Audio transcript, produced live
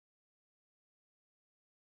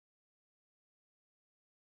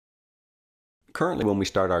Currently, when we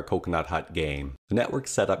start our Coconut Hut game, the network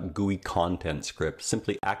setup GUI content script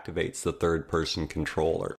simply activates the third-person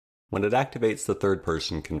controller. When it activates the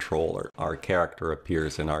third-person controller, our character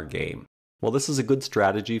appears in our game. While this is a good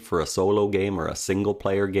strategy for a solo game or a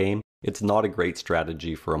single-player game, it's not a great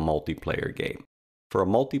strategy for a multiplayer game. For a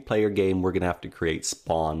multiplayer game, we're going to have to create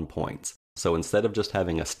spawn points. So instead of just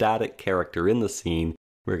having a static character in the scene,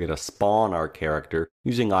 we're going to spawn our character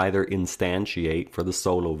using either Instantiate for the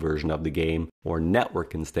solo version of the game or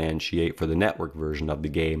Network Instantiate for the network version of the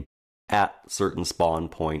game at certain spawn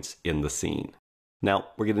points in the scene. Now,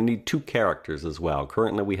 we're going to need two characters as well.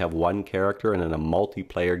 Currently we have one character, and in a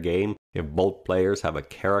multiplayer game, if both players have a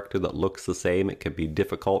character that looks the same, it can be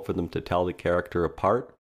difficult for them to tell the character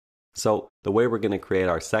apart. So the way we're going to create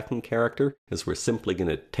our second character is we're simply going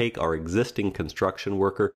to take our existing construction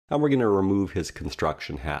worker and we're going to remove his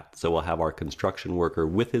construction hat. So we'll have our construction worker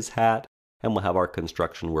with his hat and we'll have our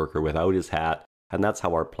construction worker without his hat, and that's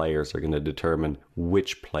how our players are going to determine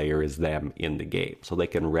which player is them in the game, so they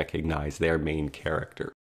can recognize their main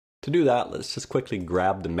character. To do that, let's just quickly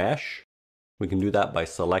grab the mesh. We can do that by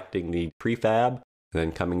selecting the prefab,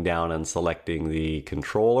 then coming down and selecting the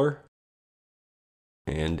controller.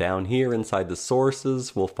 And down here inside the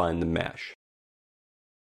sources, we'll find the mesh.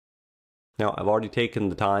 Now, I've already taken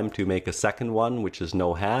the time to make a second one, which is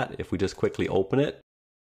no hat. If we just quickly open it,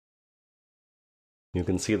 you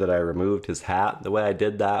can see that I removed his hat. The way I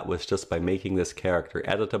did that was just by making this character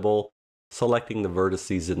editable, selecting the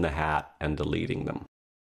vertices in the hat and deleting them.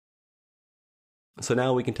 So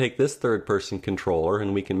now we can take this third-person controller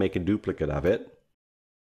and we can make a duplicate of it.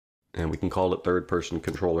 And we can call it third-person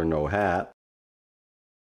controller no hat.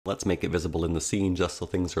 Let's make it visible in the scene just so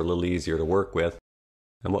things are a little easier to work with.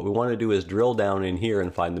 And what we want to do is drill down in here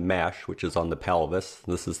and find the mesh, which is on the pelvis.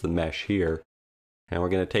 This is the mesh here. And we're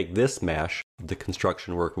going to take this mesh, the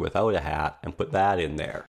construction worker without a hat, and put that in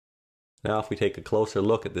there. Now if we take a closer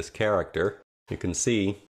look at this character, you can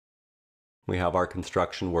see we have our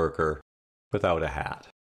construction worker without a hat.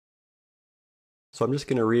 So I'm just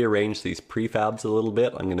going to rearrange these prefabs a little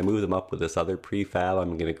bit. I'm going to move them up with this other prefab.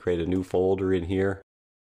 I'm going to create a new folder in here.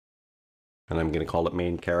 And I'm going to call it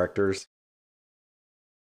main characters.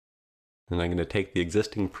 And I'm going to take the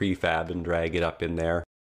existing prefab and drag it up in there.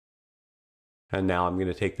 And now I'm going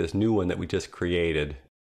to take this new one that we just created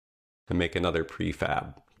and make another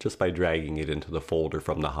prefab just by dragging it into the folder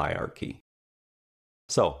from the hierarchy.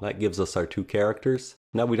 So that gives us our two characters.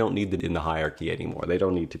 Now we don't need them in the hierarchy anymore. They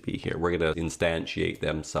don't need to be here. We're going to instantiate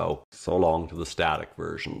them, so long to the static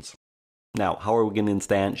versions. Now, how are we going to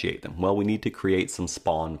instantiate them? Well, we need to create some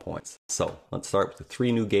spawn points. So let's start with the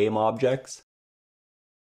three new game objects.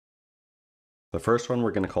 The first one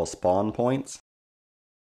we're going to call spawn points.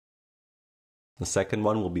 The second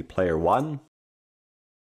one will be player 1.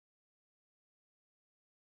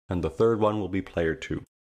 And the third one will be player 2.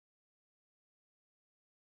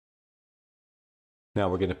 Now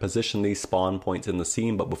we're going to position these spawn points in the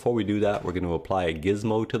scene, but before we do that, we're going to apply a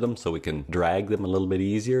gizmo to them so we can drag them a little bit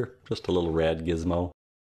easier. Just a little red gizmo.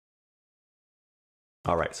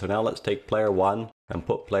 Alright, so now let's take player 1 and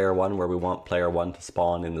put player 1 where we want player 1 to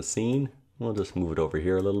spawn in the scene. We'll just move it over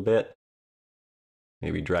here a little bit.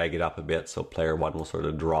 Maybe drag it up a bit so player 1 will sort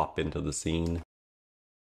of drop into the scene.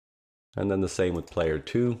 And then the same with player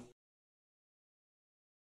 2.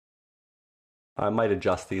 I might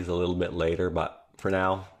adjust these a little bit later, but for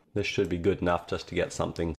now, this should be good enough just to get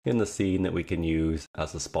something in the scene that we can use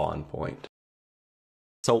as a spawn point.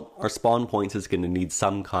 So our spawn points is going to need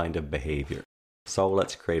some kind of behavior. So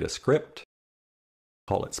let's create a script,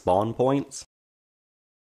 call it spawn points,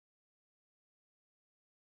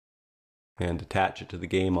 and attach it to the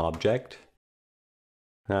game object.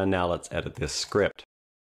 And now let's edit this script.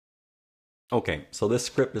 Okay, so this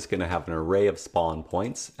script is going to have an array of spawn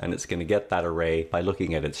points, and it's going to get that array by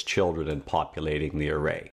looking at its children and populating the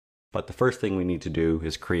array. But the first thing we need to do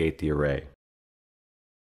is create the array.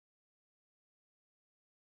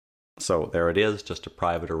 So there it is, just a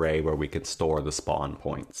private array where we can store the spawn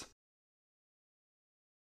points.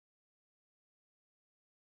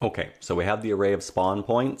 Okay, so we have the array of spawn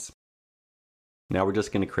points. Now we're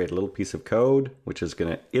just going to create a little piece of code which is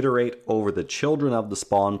going to iterate over the children of the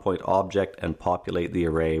spawn point object and populate the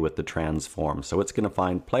array with the transform. So it's going to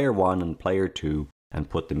find player 1 and player 2 and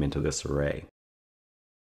put them into this array.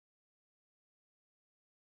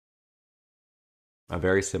 A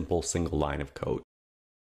very simple single line of code.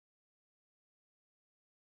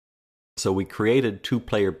 So we created two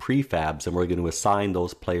player prefabs and we're going to assign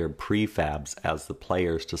those player prefabs as the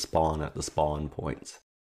players to spawn at the spawn points.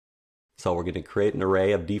 So we're going to create an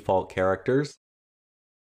array of default characters,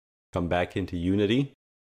 come back into Unity,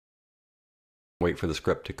 Wait for the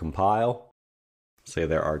script to compile. Say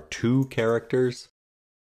there are 2 characters,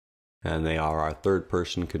 and they are our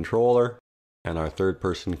third-person controller and our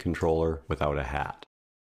third-person controller without a hat.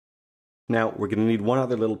 Now, we're going to need one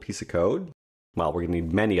other little piece of code. Well, we're going to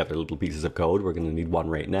need many other little pieces of code. We're going to need one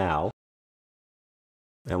right now.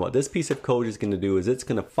 And what this piece of code is going to do is it's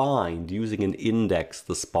going to find, using an index,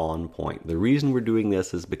 the spawn point. The reason we're doing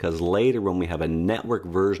this is because later when we have a network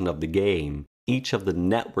version of the game, each of the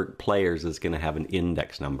network players is going to have an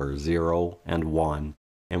index number, 0 and 1.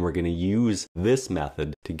 And we're going to use this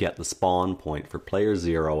method to get the spawn point for player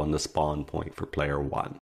 0 and the spawn point for player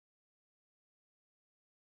 1.